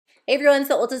Hey everyone,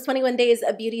 so Ulta's 21 Days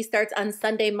of Beauty starts on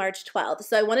Sunday, March 12th.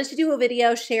 So I wanted to do a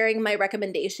video sharing my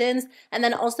recommendations and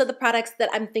then also the products that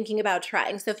I'm thinking about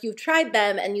trying. So if you've tried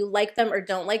them and you like them or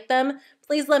don't like them,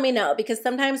 please let me know, because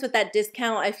sometimes with that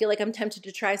discount, I feel like I'm tempted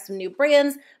to try some new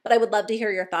brands, but I would love to hear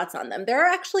your thoughts on them. There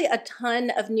are actually a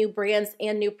ton of new brands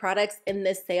and new products in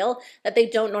this sale that they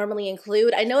don't normally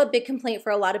include. I know a big complaint for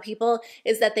a lot of people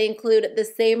is that they include the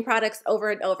same products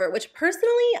over and over, which personally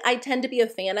I tend to be a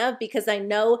fan of because I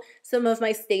know some of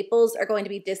my staples are going to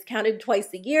be discounted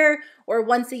twice a year or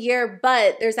once a year,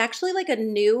 but there's actually like a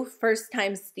new first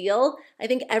time steal, I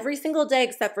think every single day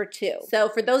except for 2. So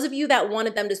for those of you that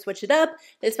wanted them to switch it up,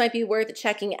 this might be worth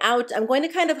checking out. I'm going to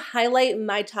kind of highlight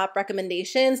my top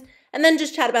recommendations and then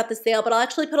just chat about the sale, but I'll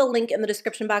actually put a link in the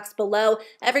description box below.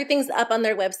 Everything's up on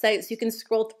their website, so you can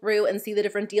scroll through and see the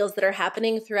different deals that are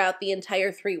happening throughout the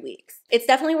entire 3 weeks. It's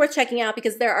definitely worth checking out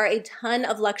because there are a ton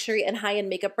of luxury and high-end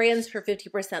makeup brands for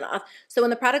 50% off. So when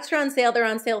the products are on sale, they're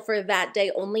on sale for that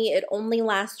day only. It only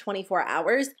lasts 24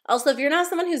 hours. Also, if you're not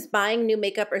someone who's buying new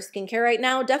makeup or skincare right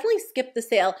now, definitely skip the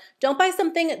sale. Don't buy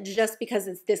something just because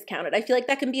it's discounted. I feel like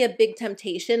that can be a big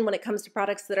temptation when it comes to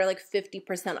products that are like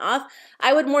 50% off.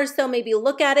 I would more so maybe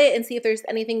look at it and see if there's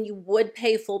anything you would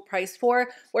pay full price for,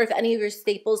 or if any of your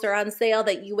staples are on sale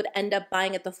that you would end up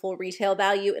buying at the full retail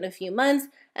value in a few months,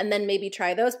 and then maybe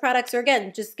try those products, or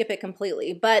again, just skip it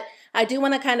completely. But I do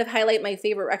want to kind of highlight my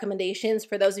favorite recommendations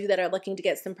for those of you that are looking to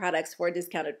get some products for a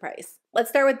discounted price. Let's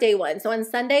start with day one. So on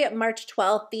Sunday, March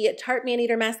 12th, the Tarte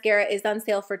Maneater Mascara is on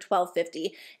sale for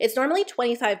 $12.50. It's normally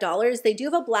 $25. They do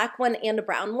have a black one and a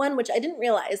brown one, which I didn't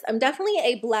realize. I'm definitely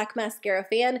a black mascara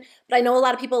fan, but I know a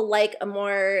lot of people like a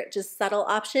more just subtle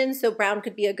option, so brown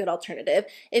could be a good alternative.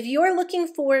 If you're looking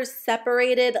for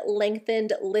separated,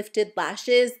 lengthened, lifted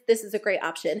lashes, this is a great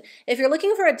option. If you're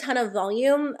looking for a ton of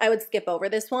volume, I would skip over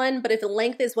this one, but if the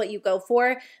length is what you go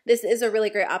for, this is a really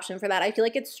great option for that. I feel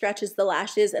like it stretches the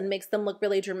lashes and makes them look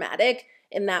really dramatic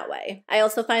in that way. I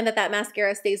also find that that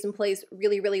mascara stays in place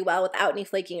really, really well without any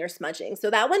flaking or smudging. So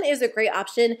that one is a great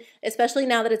option, especially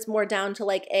now that it's more down to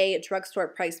like a drugstore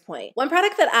price point. One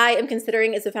product that I am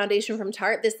considering is a foundation from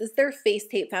Tarte. This is their Face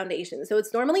Tape foundation. So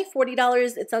it's normally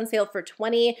 $40. It's on sale for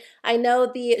 $20. I know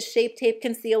the Shape Tape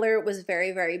concealer was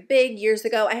very, very big years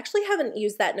ago. I actually haven't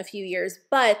used that in a few years,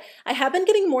 but I have been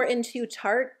getting more into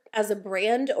Tarte as a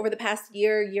brand over the past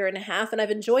year, year and a half, and I've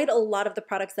enjoyed a lot of the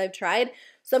products I've tried.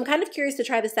 So I'm kind of curious to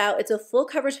try this out. It's a full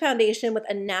coverage foundation with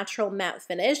a natural matte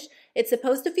finish. It's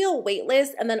supposed to feel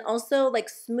weightless and then also like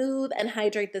smooth and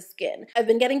hydrate the skin. I've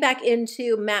been getting back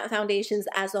into matte foundations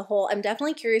as a whole. I'm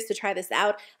definitely curious to try this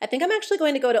out. I think I'm actually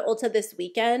going to go to Ulta this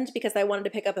weekend because I wanted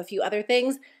to pick up a few other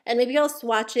things, and maybe I'll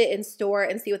swatch it in store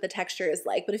and see what the texture is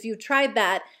like. But if you've tried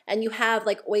that and you have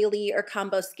like oily or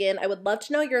combo skin, I would love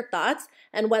to know your thoughts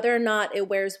and whether or not it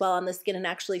wears well on the skin and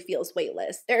actually feels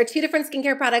weightless. There are 2 different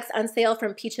skincare products on sale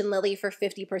from Peach and Lily for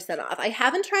 50% off. I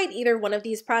haven't tried either one of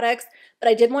these products, but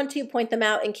I did want to point them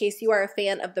out in case you are a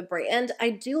fan of the brand. I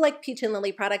do like Peach and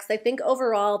Lily products. I think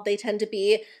overall they tend to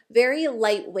be very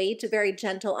lightweight, very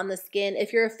gentle on the skin.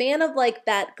 If you're a fan of like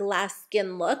that glass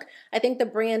skin look, I think the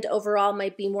brand overall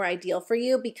might be more ideal for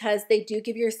you because they do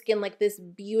give your skin like this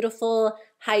beautiful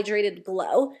hydrated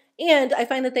glow. And I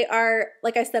find that they are,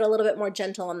 like I said, a little bit more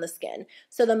gentle on the skin.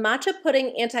 So the Matcha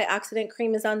Pudding Antioxidant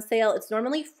Cream is on sale. It's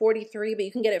normally $43, but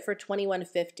you can get it for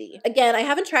 $21.50. Again, I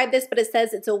haven't tried this, but it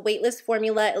says it's a weightless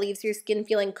formula. It leaves your skin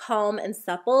feeling calm and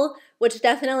supple, which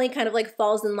definitely kind of like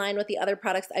falls in line with the other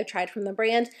products I've tried from the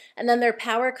brand. And then their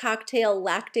Power Cocktail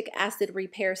Lactic Acid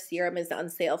Repair Serum is on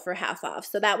sale for half off.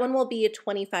 So that one will be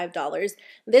 $25.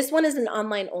 This one is an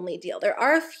online only deal. There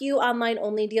are a few online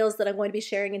only deals that I'm going to be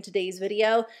sharing in today's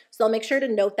video, so I'll make sure to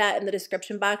note that in the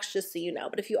description box just so you know.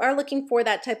 But if you are looking for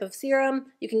that type of serum,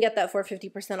 you can get that for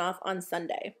 50% off on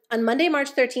Sunday. On Monday,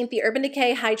 March 13th, the Urban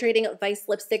Decay Hydrating Vice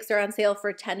Lipsticks are on sale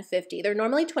for $10.50. They're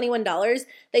normally $21.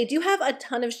 They do have a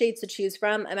ton of shades to choose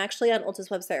from. I'm actually on Ulta's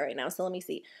website right now, so let me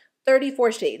see.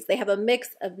 34 shades. They have a mix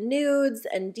of nudes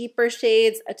and deeper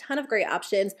shades, a ton of great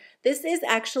options. This is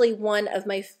actually one of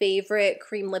my favorite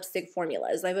cream lipstick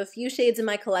formulas. I have a few shades in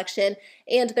my collection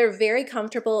and they're very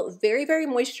comfortable, very, very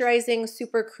moisturizing,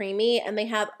 super creamy, and they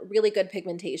have really good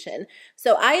pigmentation.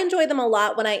 So I enjoy them a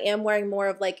lot when I am wearing more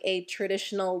of like a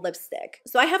traditional lipstick.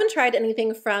 So I haven't tried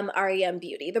anything from R.E.M.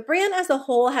 Beauty. The brand as a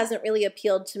whole hasn't really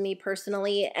appealed to me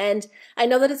personally, and I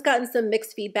know that it's gotten some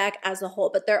mixed feedback as a whole,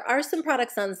 but there are some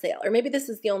products on sale. sale, or maybe this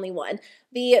is the only one.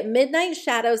 The Midnight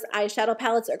Shadows eyeshadow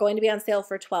palettes are going to be on sale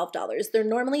for $12. They're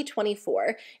normally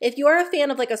 $24. If you are a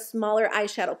fan of like a smaller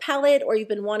eyeshadow palette or you've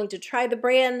been wanting to try the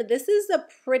brand, this is a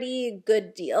pretty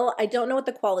good deal. I don't know what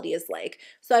the quality is like,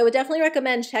 so I would definitely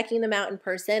recommend checking them out in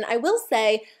person. I will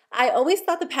say, I always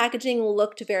thought the packaging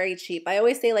looked very cheap. I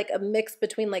always say like a mix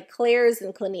between like Claire's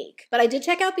and Clinique. But I did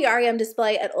check out the R.E.M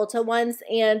display at Ulta once,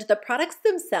 and the products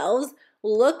themselves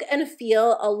look and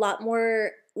feel a lot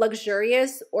more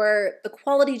luxurious, or the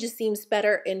quality just seems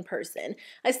better in person.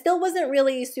 I still wasn't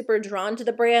really super drawn to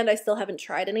the brand. I still haven't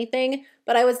tried anything,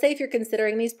 but I would say if you're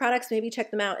considering these products, maybe check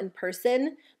them out in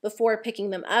person before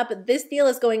picking them up. This deal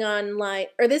is going online,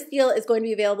 or this deal is going to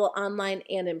be available online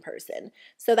and in person.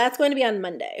 So that's going to be on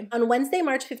Monday. On Wednesday,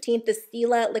 March 15th, the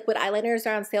Stila liquid eyeliners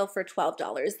are on sale for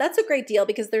 $12. That's a great deal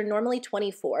because they're normally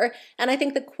 $24, and I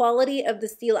think the quality of the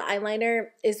Stila eyeliner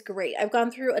is great. I've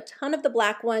gone through a ton of the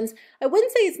black ones. I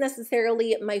wouldn't say it's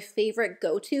necessarily my favorite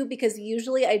go-to because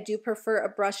usually I do prefer a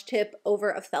brush tip over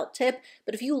a felt tip,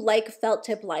 but if you like felt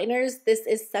tip liners, this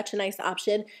is such a nice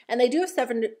option. And they do have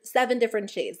seven different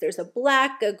shades. There's a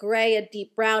black, a gray, a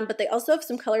deep brown, but they also have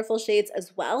some colorful shades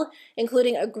as well,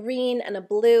 including a green and a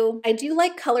blue. I do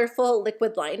like colorful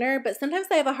liquid liner, but sometimes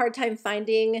I have a hard time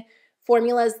finding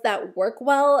formulas that work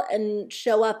well and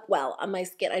show up well on my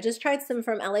skin. I just tried some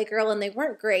from LA Girl and they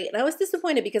weren't great, and I was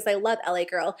disappointed because I love LA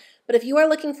Girl. But if you are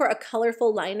looking for a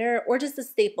colorful liner or just a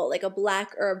staple like a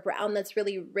black or a brown that's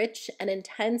really rich and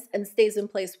intense and stays in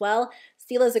place well,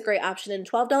 Stila is a great option, and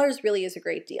 $12 really is a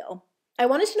great deal. I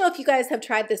wanted to know if you guys have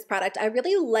tried this product. I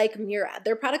really like Murad.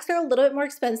 Their products are a little bit more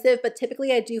expensive, but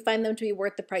typically I do find them to be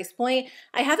worth the price point.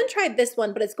 I haven't tried this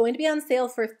one, but it's going to be on sale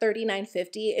for $39.50.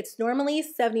 It's normally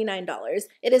 $79.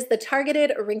 It is the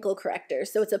Targeted Wrinkle Corrector.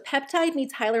 So it's a peptide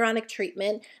meets hyaluronic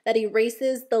treatment that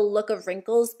erases the look of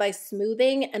wrinkles by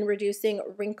smoothing and reducing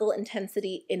wrinkle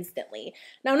intensity instantly.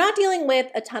 Now, I'm not dealing with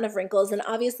a ton of wrinkles, and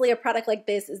obviously a product like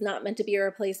this is not meant to be a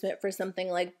replacement for something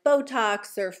like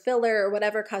Botox or filler or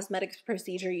whatever cosmetics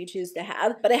procedure you choose to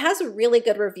have, but it has really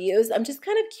good reviews. I'm just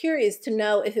kind of curious to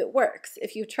know if it works,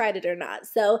 if you've tried it or not.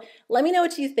 So let me know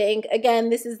what you think. Again,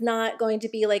 this is not going to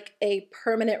be like a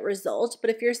permanent result, but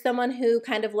if you're someone who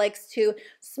kind of likes to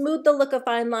smooth the look of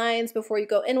fine lines before you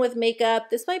go in with makeup,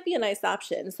 this might be a nice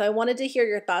option. So I wanted to hear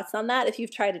your thoughts on that if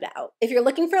you've tried it out. If you're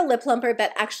looking for a lip plumper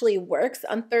that actually works,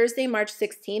 on Thursday, March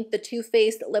 16th, the Too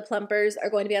Faced lip plumpers are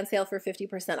going to be on sale for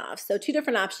 50% off. So two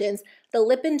different options. The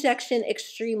Lip Injection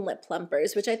Extreme Lip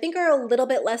Plumpers, which I think are a little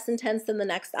bit less intense than the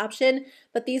next option,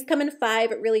 but these come in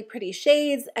 5 really pretty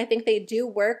shades. I think they do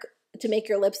work to make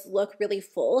your lips look really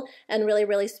full and really,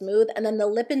 really smooth. And then the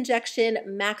Lip Injection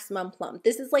Maximum Plump.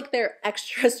 This is like their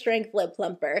extra strength lip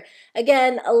plumper.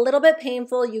 Again, a little bit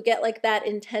painful. You get like that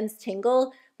intense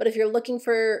tingle, but if you're looking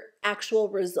for actual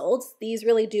results, these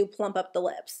really do plump up the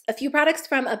lips. A few products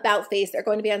from About Face are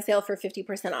going to be on sale for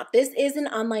 50% off. This is an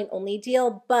online only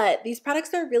deal, but these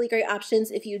products are really great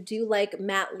options if you do like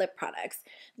matte lip products.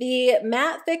 The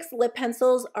Matte Fix lip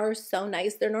pencils are so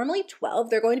nice. They're normally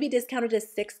 $12. They're going to be discounted to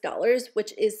 $6,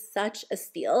 which is such a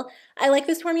steal. I like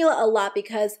this formula a lot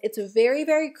because it's very,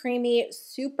 very creamy,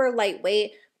 super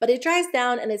lightweight, but it dries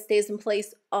down and it stays in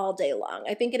place all day long.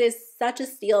 I think it is such a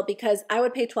steal because I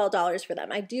would pay $12 for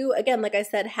them. I do, again, like I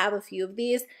said, have a few of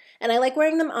these, and I like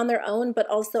wearing them on their own, but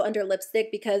also under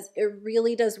lipstick because it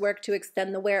really does work to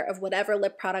extend the wear of whatever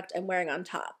lip product I'm wearing on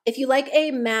top. If you like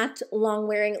a matte,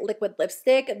 long-wearing liquid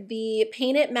lipstick, the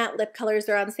Paint It Matte lip colors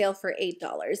are on sale for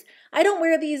 $8. I don't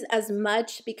wear these as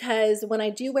much because when I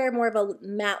do wear more of a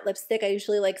matte lipstick, I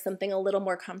usually like something a little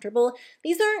more comfortable.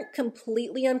 These aren't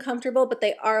completely uncomfortable, but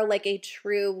they are like a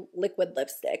true liquid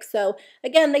lipstick. So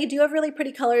again, they do have really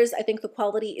pretty colors. I think the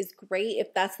quality is great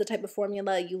if that's the type of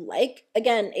formula you like.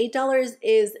 Again, $8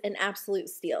 is an absolute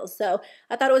steal. So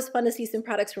I thought it was fun to see some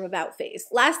products from About Face.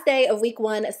 Last day of week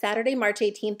 1, Saturday, March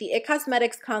 18th, the IT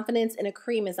Cosmetics Confidence in a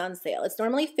Cream is on sale. It's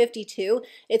normally $52.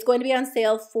 It's going to be on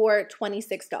sale for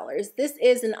 $26. This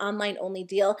is an online only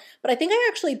deal, but I think I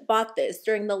actually bought this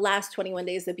during the last 21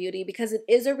 Days of Beauty because it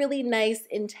is a really nice,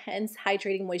 intense,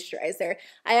 hydrating moisturizer.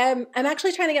 I'm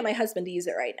actually trying to get my husband to use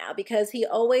it right now because he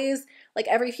always, like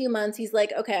every few months, he's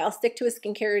like, okay, I'll stick to a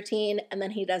skincare routine, and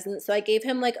then he doesn't. So I gave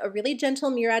him like a really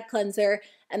gentle Murad cleanser,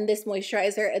 and this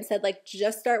moisturizer and said like,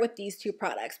 just start with these two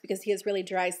products because he has really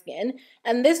dry skin.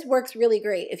 And this works really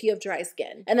great if you have dry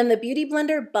skin. And then the Beauty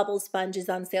Blender Bubble Sponge is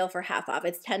on sale for half off.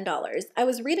 It's $10. I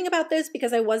was reading about this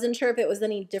because I wasn't sure if it was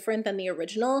any different than the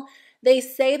original. They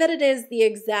say that it is the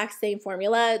exact same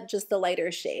formula, just the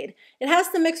lighter shade. It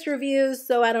has some mixed reviews,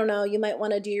 so I don't know. You might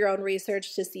want to do your own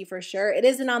research to see for sure. It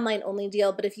is an online only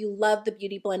deal, but if you love the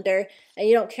Beauty Blender and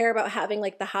you don't care about having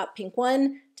like the hot pink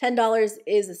one, $10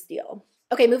 is a steal.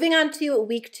 Okay, moving on to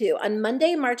week 2. On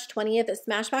Monday, March 20th,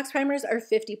 Smashbox primers are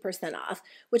 50% off,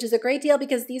 which is a great deal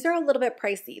because these are a little bit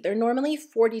pricey. They're normally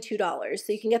 $42,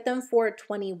 so you can get them for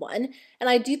 $21. And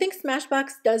I do think Smashbox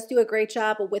does do a great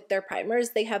job with their primers.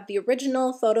 They have the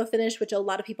original photo finish, which a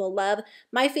lot of people love.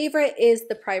 My favorite is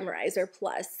the Primerizer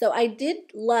Plus. So I did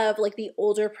love like the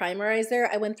older Primerizer.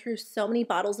 I went through so many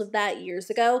bottles of that years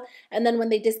ago, and then when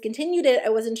they discontinued it, I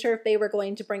wasn't sure if they were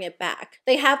going to bring it back.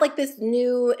 They have like this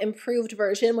new improved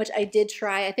version, which I did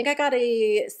try. I think I got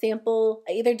a sample.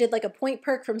 I either did like a point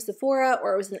perk from Sephora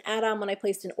or it was an add-on when I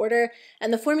placed an order,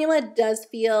 and the formula does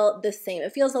feel the same.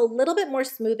 It feels a little bit more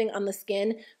smoothing on the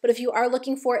skin, but if you are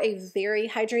looking for a very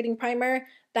hydrating primer,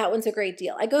 that one's a great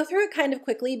deal. I go through it kind of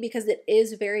quickly because it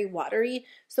is very watery,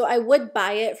 so I would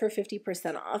buy it for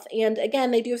 50% off. And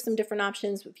again, they do have some different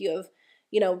options if you have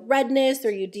redness or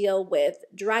you deal with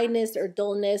dryness or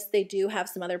dullness. They do have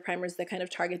some other primers that kind of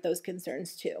target those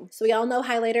concerns too. So we all know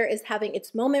highlighter is having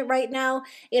its moment right now.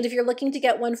 And if you're looking to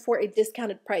get one for a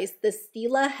discounted price, the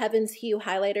Stila Heaven's Hue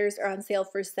highlighters are on sale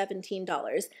for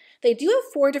 $17. They do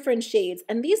have 4 different shades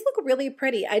and these look really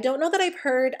pretty. I don't know that I've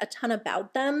heard a ton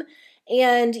about them.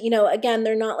 And, again,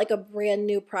 they're not like a brand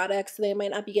new product, so they might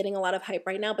not be getting a lot of hype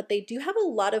right now, but they do have a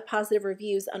lot of positive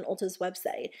reviews on Ulta's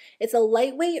website. It's a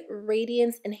lightweight,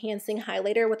 radiance-enhancing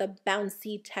highlighter with a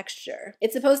bouncy texture.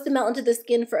 It's supposed to melt into the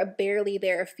skin for a barely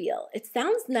there feel. It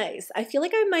sounds nice. I feel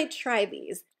like I might try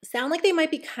these. Sound like they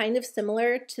might be kind of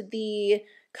similar to the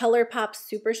ColourPop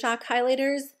Super Shock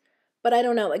highlighters, but I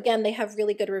don't know. Again, they have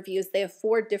really good reviews. They have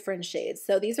 4 different shades.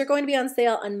 So these are going to be on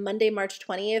sale on Monday, March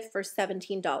 20th for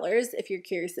 $17 if you're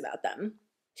curious about them.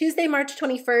 Tuesday, March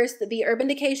 21st, the Urban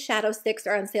Decay Shadow Sticks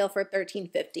are on sale for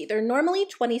 $13.50. They're normally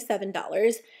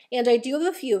 $27, and I do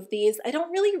have a few of these. I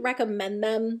don't really recommend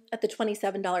them at the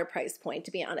 $27 price point,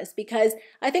 to be honest, because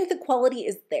I think the quality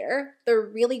is there. They're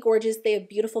really gorgeous. They have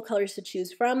beautiful colors to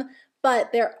choose from,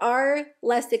 but there are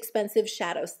less expensive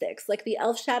shadow sticks. Like the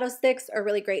e.l.f. shadow sticks are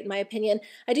really great in my opinion.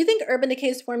 I do think Urban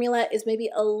Decay's formula is maybe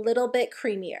a little bit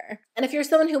creamier. And if you're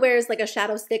someone who wears like a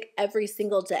shadow stick every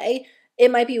single day, it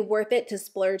might be worth it to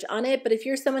splurge on it, but if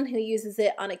you're someone who uses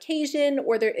it on occasion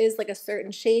or there is like a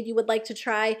certain shade you would like to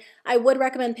try, I would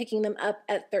recommend picking them up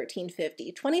at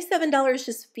 $13.50. $27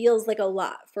 just feels like a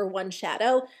lot for one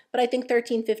shadow, but I think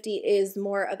 $13.50 is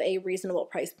more of a reasonable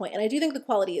price point, and I do think the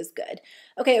quality is good.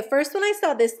 Okay, at first when I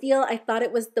saw this deal, I thought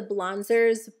it was the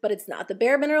bronzers, but it's not. The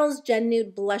Bare Minerals Gen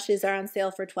Nude blushes are on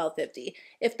sale for $12.50.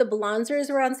 If the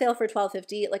bronzers were on sale for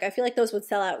 $12.50, like I feel like those would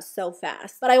sell out so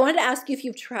fast. But I wanted to ask you if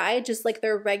you've tried just like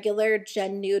their regular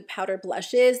Gen Nude powder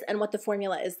blushes and what the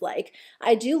formula is like.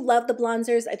 I do love the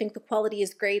bronzers. I think the quality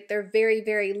is great. They're very,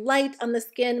 very light on the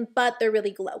skin, but they're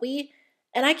really glowy.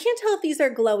 And I can't tell if these are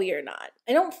glowy or not.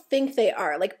 I don't think they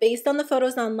are. Like based on the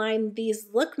photos online, these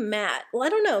look matte. Well, I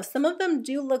don't know. Some of them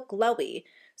do look glowy.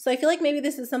 So I feel like maybe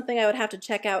this is something I would have to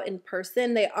check out in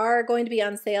person. They are going to be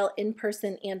on sale in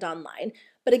person and online.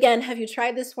 But again, have you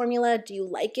tried this formula? Do you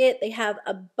like it? They have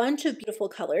a bunch of beautiful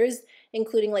colors,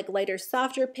 including like lighter,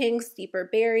 softer pinks, deeper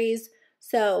berries.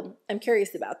 So I'm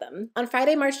curious about them. On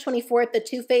Friday, March 24th, the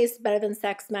Too Faced Better Than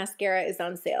Sex mascara is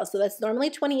on sale. So that's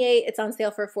normally $28. It's on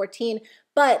sale for $14.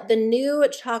 But the new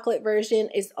chocolate version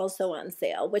is also on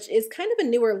sale, which is kind of a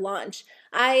newer launch.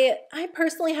 I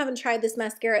personally haven't tried this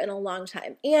mascara in a long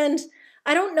time. And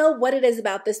I don't know what it is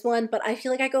about this one, but I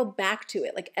feel like I go back to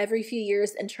it like every few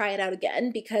years and try it out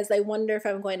again because I wonder if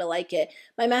I'm going to like it.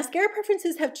 My mascara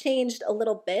preferences have changed a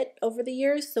little bit over the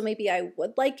years, so maybe I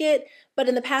would like it. But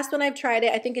in the past when I've tried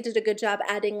it, I think it did a good job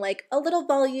adding like a little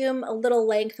volume, a little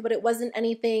length, but it wasn't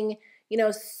anything,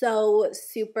 so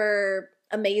super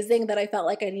amazing that I felt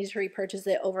like I needed to repurchase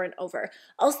it over and over.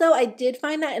 Also, I did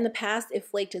find that in the past it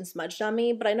flaked and smudged on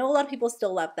me, but I know a lot of people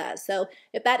still love that. So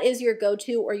if that is your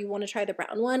go-to or you want to try the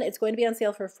brown one, it's going to be on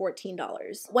sale for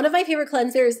 $14. One of my favorite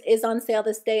cleansers is on sale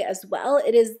this day as well.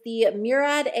 It is the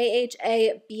Murad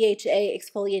AHA BHA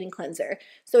Exfoliating Cleanser.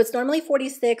 So it's normally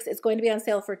 $46. It's going to be on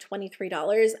sale for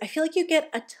 $23. I feel like you get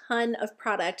a ton of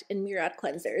product in Murad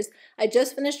cleansers. I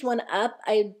just finished one up.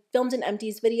 I filmed an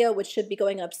empties video, which should be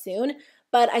going up soon.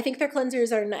 but I think their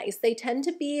cleansers are nice. They tend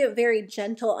to be very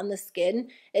gentle on the skin.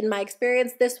 In my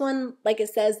experience, this one, like it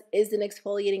says, is an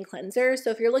exfoliating cleanser. So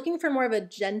if you're looking for more of a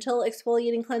gentle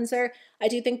exfoliating cleanser, I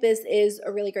do think this is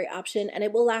a really great option, and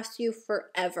it will last you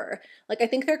forever. Like, I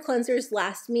think their cleansers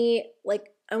last me like,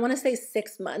 I want to say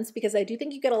 6 months, because I do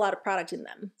think you get a lot of product in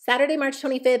them. Saturday, March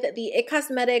 25th, the IT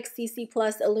Cosmetics CC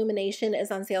Plus Illumination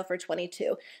is on sale for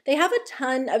 $22. They have a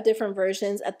ton of different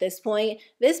versions at this point.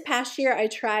 This past year, I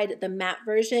tried the matte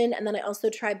version, and then I also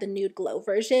tried the nude glow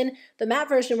version. The matte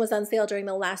version was on sale during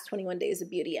the last 21 days of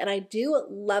beauty, and I do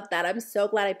love that. I'm so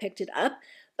glad I picked it up.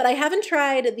 But I haven't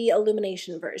tried the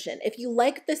illumination version. If you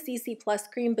like the CC Plus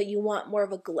cream, but you want more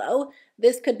of a glow,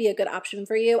 this could be a good option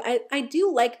for you. I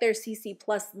do like their CC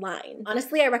Plus line.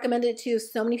 Honestly, I recommend it to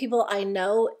so many people I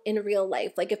know in real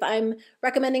life. Like, if I'm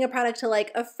recommending a product to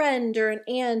like a friend or an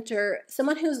aunt or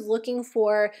someone who's looking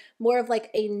for more of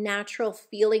like a natural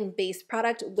feeling based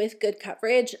product with good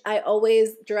coverage, I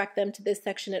always direct them to this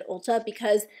section at Ulta,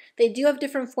 because they do have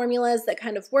different formulas that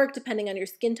kind of work depending on your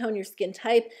skin tone, your skin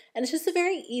type, and it's just a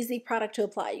very easy product to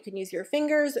apply. You can use your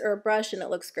fingers or a brush and it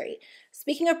looks great.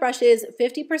 Speaking of brushes,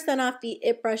 50% off the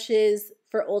IT brushes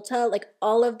for Ulta, like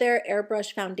all of their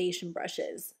airbrush foundation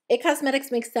brushes. IT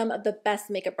Cosmetics makes some of the best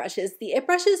makeup brushes. The IT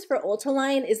brushes for Ulta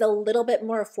line is a little bit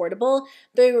more affordable.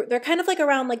 They're kind of like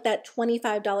around like that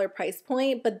 $25 price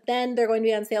point, but then they're going to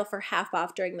be on sale for half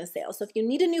off during the sale. So if you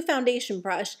need a new foundation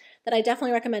brush, then I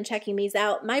definitely recommend checking these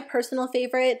out. My personal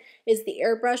favorite is the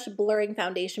Airbrush Blurring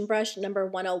Foundation Brush number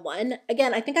 101.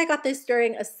 Again, I think I got this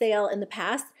during a sale in the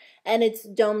past, and it's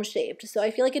dome shaped. So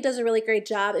I feel like it does a really great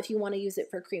job if you want to use it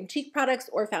for cream cheek products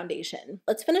or foundation.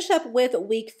 Let's finish up with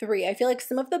week 3. I feel like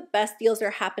some of the best deals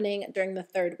are happening during the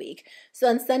 3rd week. So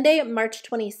on Sunday, March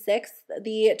 26th,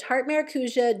 the Tarte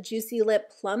Maracuja Juicy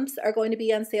Lip Plumps are going to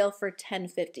be on sale for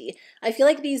 $10.50. I feel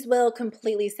like these will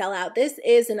completely sell out. This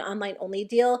is an online only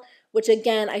deal, which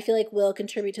again, I feel like will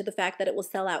contribute to the fact that it will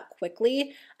sell out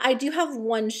quickly. I do have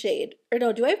one shade, or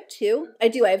no, do I have 2? I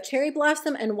do, I have Cherry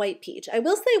Blossom and White Peach. I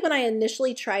will say when I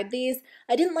initially tried these,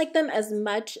 I didn't like them as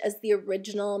much as the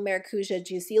original Maracuja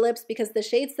Juicy Lips, because the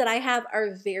shades that I have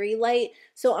are very light,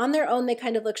 so on their own they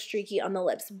kind of look streaky on the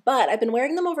lips, but I've been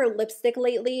wearing them over lipstick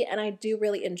lately and I do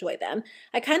really enjoy them.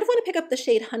 I kind of want to pick up the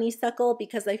shade Honeysuckle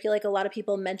because I feel like a lot of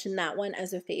people mention that one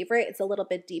as a favorite. It's a little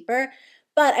bit deeper.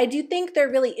 But I do think there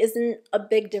really isn't a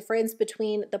big difference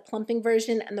between the plumping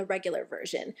version and the regular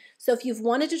version. So if you've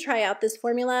wanted to try out this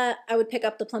formula, I would pick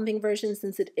up the plumping version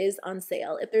since it is on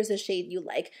sale if there's a shade you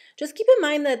like. Just keep in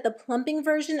mind that the plumping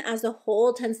version as a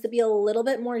whole tends to be a little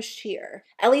bit more sheer,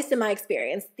 at least in my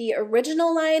experience. The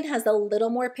original line has a little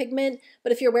more pigment,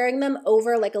 but if you're wearing them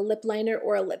over like a lip liner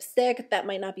or a lipstick, that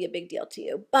might not be a big deal to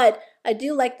you. But I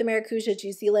do like the Maracuja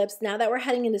Juicy Lips now that we're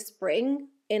heading into spring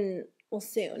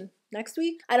soon. Next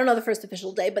week? I don't know the first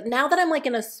official day, but now that I'm like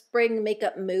in a spring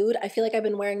makeup mood, I feel like I've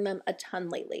been wearing them a ton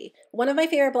lately. One of my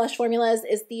favorite blush formulas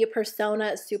is the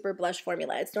Persona Super Blush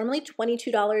Formula. It's normally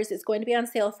 $22. It's going to be on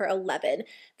sale for $11.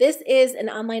 This is an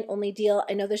online only deal.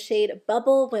 I know the shade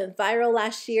Bubble went viral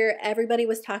last year. Everybody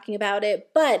was talking about it,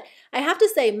 but I have to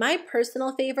say my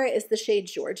personal favorite is the shade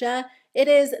Georgia. It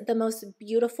is the most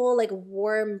beautiful, like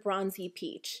warm, bronzy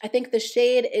peach. I think the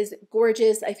shade is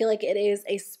gorgeous. I feel like it is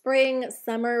a spring,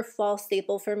 summer, fall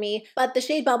staple for me. But the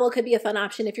shade Bubble could be a fun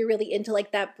option if you're really into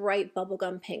like that bright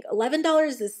bubblegum pink.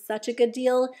 $11 is such a good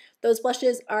deal. Those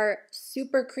blushes are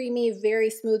super creamy, very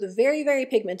smooth, very, very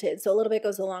pigmented. So a little bit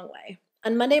goes a long way.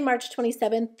 On Monday, March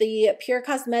 27th, the Pure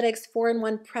Cosmetics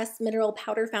 4-in-1 Pressed Mineral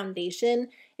Powder Foundation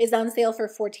is on sale for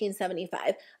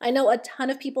 $14.75. I know a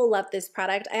ton of people love this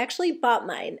product. I actually bought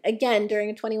mine, again,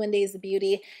 during 21 Days of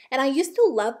Beauty, and I used to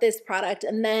love this product,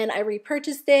 and then I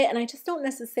repurchased it, and I just don't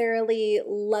necessarily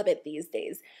love it these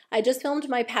days. I just filmed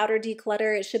my powder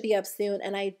declutter. It should be up soon,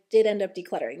 and I did end up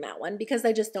decluttering that one because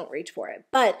I just don't reach for it.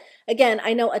 But again,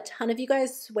 I know a ton of you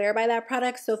guys swear by that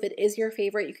product, so if it is your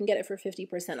favorite, you can get it for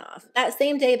 50% off. That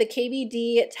same day, the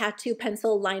KVD Tattoo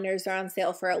Pencil Liners are on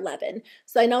sale for $11.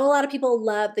 So I know a lot of people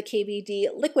love the KVD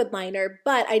liquid liner,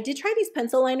 but I did try these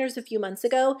pencil liners a few months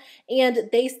ago and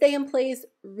they stay in place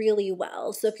really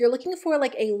well. So if you're looking for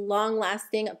like a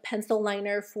long-lasting pencil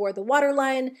liner for the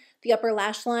waterline, the upper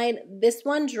lash line, this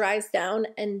one dries down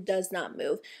and does not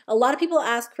move. A lot of people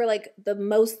ask for like the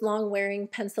most long-wearing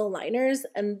pencil liners,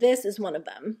 and this is one of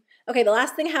them. Okay, the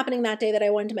last thing happening that day that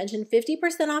I wanted to mention,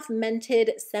 50% off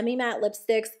mented semi-matte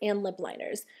lipsticks and lip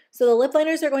liners. So the lip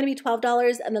liners are going to be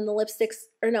 $12, and then the lipsticks,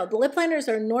 or no, the lip liners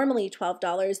are normally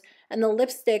 $12, and the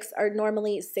lipsticks are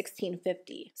normally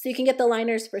 $16.50. So you can get the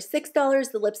liners for $6,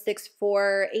 the lipsticks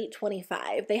for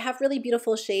 $8.25. They have really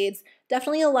beautiful shades,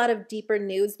 definitely a lot of deeper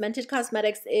nudes. Mented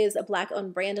Cosmetics is a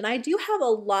Black-owned brand, and I do have a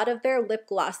lot of their lip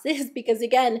glosses because,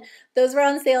 again, those were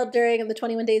on sale during the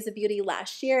 21 Days of Beauty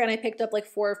last year, and I picked up like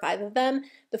 4 or 5 of them.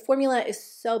 The formula is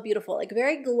so beautiful, like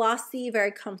very glossy,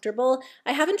 very comfortable.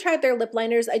 I haven't tried their lip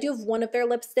liners. I do have one of their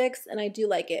lipsticks, and I do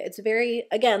like it. It's very,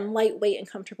 again, lightweight and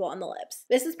comfortable on the lips.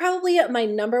 This is probably my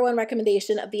 #1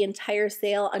 recommendation of the entire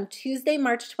sale. On Tuesday,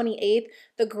 March 28th,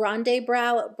 the Grande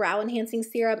Brow Enhancing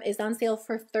Serum is on sale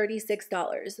for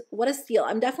 $36. What a steal.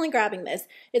 I'm definitely grabbing this.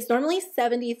 It's normally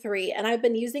 $73, and I've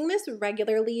been using this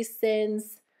regularly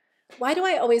since... Why do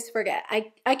I always forget?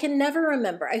 I can never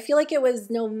remember. I feel like it was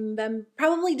November,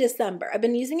 probably December. I've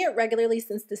been using it regularly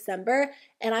since December,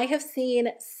 and I have seen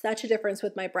such a difference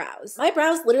with my brows. My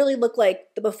brows literally look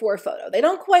like the before photo. They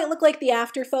don't quite look like the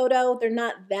after photo. They're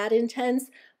not that intense,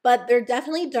 but they're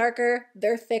definitely darker.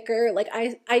 They're thicker. Like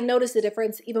I notice a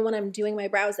difference even when I'm doing my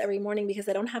brows every morning because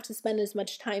I don't have to spend as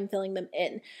much time filling them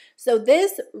in. So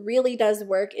this really does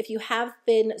work. If you have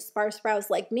thin, sparse brows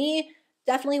like me,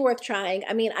 definitely worth trying.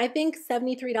 I mean, I think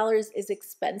 $73 is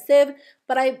expensive,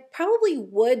 but I probably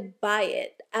would buy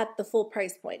it at the full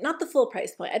price point. Not the full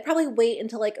price point. I'd probably wait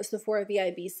until like a Sephora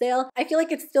VIB sale. I feel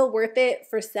like it's still worth it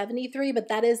for $73, but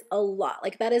that is a lot.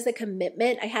 Like that is a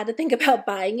commitment. I had to think about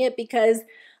buying it because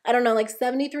I don't know, like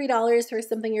 $73 for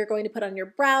something you're going to put on your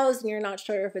brows and you're not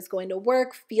sure if it's going to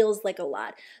work feels like a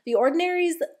lot. The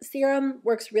Ordinary's serum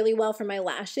works really well for my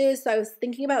lashes, so I was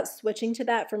thinking about switching to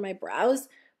that for my brows.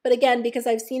 But again, because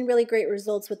I've seen really great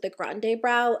results with the Grande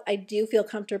Brow, I do feel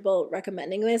comfortable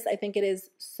recommending this. I think it is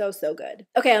so, so good.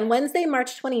 Okay, on Wednesday,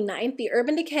 March 29th, the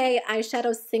Urban Decay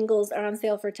eyeshadow singles are on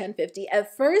sale for $10.50.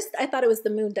 At first, I thought it was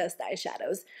the Moon Dust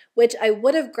eyeshadows, which I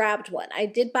would have grabbed one. I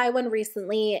did buy one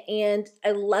recently, and I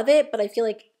love it, but I feel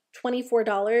like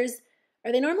 $24.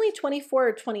 Are they normally 24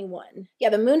 or 21? Yeah,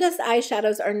 the Moon Dust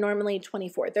eyeshadows are normally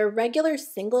 24. Their regular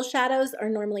single shadows are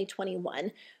normally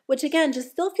 21, which again, just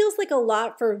still feels like a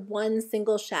lot for one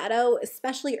single shadow,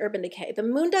 especially Urban Decay. The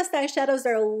Moon Dust eyeshadows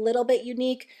are a little bit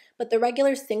unique, but the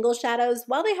regular single shadows,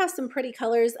 while they have some pretty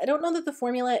colors, I don't know that the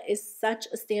formula is such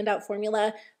a standout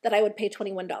formula that I would pay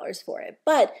 $21 for it.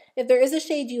 But if there is a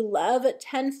shade you love,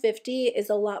 $10.50 is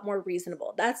a lot more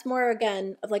reasonable. That's more,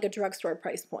 again, of like a drugstore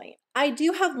price point. I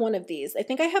do have one of these. I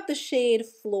think I have the shade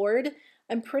Floored.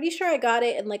 I'm pretty sure I got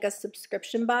it in like a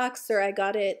subscription box, or I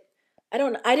got it, I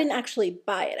didn't actually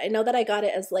buy it. I know that I got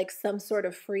it as like some sort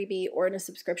of freebie or in a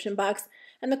subscription box,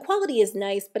 and the quality is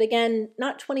nice, but again,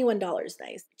 not $21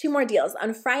 nice. 2 more deals.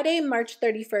 On Friday, March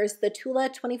 31st, the Tula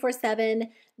 24/7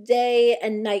 Day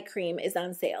and Night Cream is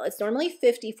on sale. It's normally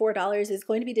 $54. It's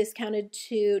going to be discounted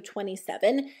to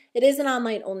 $27. It is an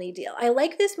online only deal. I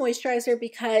like this moisturizer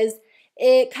because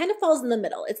it kind of falls in the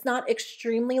middle. It's not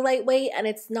extremely lightweight and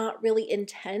it's not really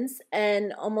intense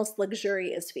and almost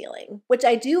luxurious feeling, which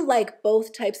I do like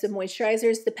both types of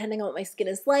moisturizers depending on what my skin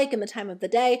is like and the time of the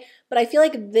day. But I feel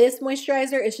like this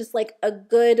moisturizer is just like a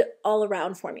good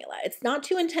all-around formula. It's not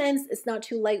too intense, it's not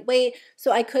too lightweight,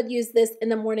 so I could use this in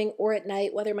the morning or at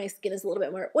night, whether my skin is a little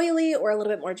bit more oily or a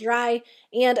little bit more dry.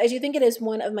 And I do think it is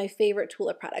one of my favorite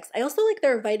Tula products. I also like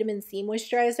their vitamin C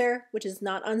moisturizer, which is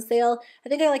not on sale. I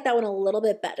think I like that one a little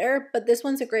bit better, but this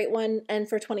one's a great one, and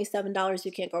for $27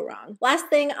 you can't go wrong. Last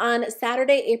thing, on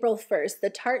Saturday, April 1st, the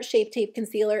Tarte Shape Tape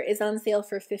Concealer is on sale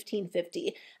for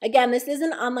 $15.50. Again, this is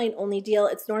an online only deal.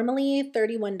 It's normally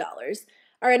 $31.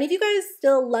 Are any of you guys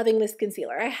still loving this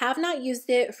concealer? I have not used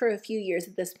it for a few years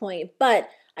at this point, but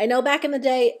I know back in the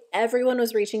day, everyone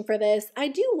was reaching for this. I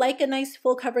do like a nice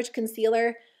full coverage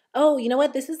concealer. Oh, you know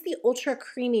what? This is the ultra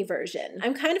creamy version.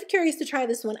 I'm kind of curious to try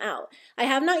this one out. I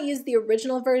have not used the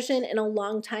original version in a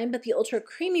long time, but the ultra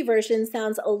creamy version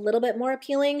sounds a little bit more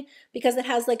appealing because it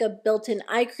has like a built-in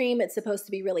eye cream. It's supposed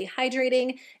to be really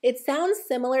hydrating. It sounds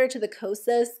similar to the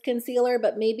Kosas concealer,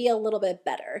 but maybe a little bit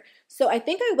better. So I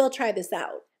think I will try this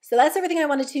out. So that's everything I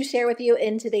wanted to share with you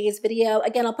in today's video.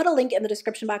 Again, I'll put a link in the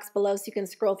description box below so you can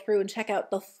scroll through and check out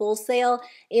the full sale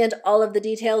and all of the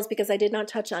details because I did not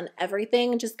touch on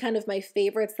everything, just kind of my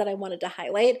favorites that I wanted to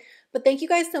highlight. But thank you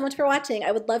guys so much for watching.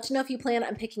 I would love to know if you plan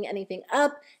on picking anything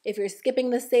up, if you're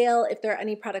skipping the sale, if there are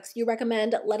any products you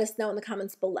recommend, let us know in the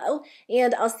comments below.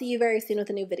 And I'll see you very soon with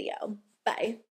a new video. Bye.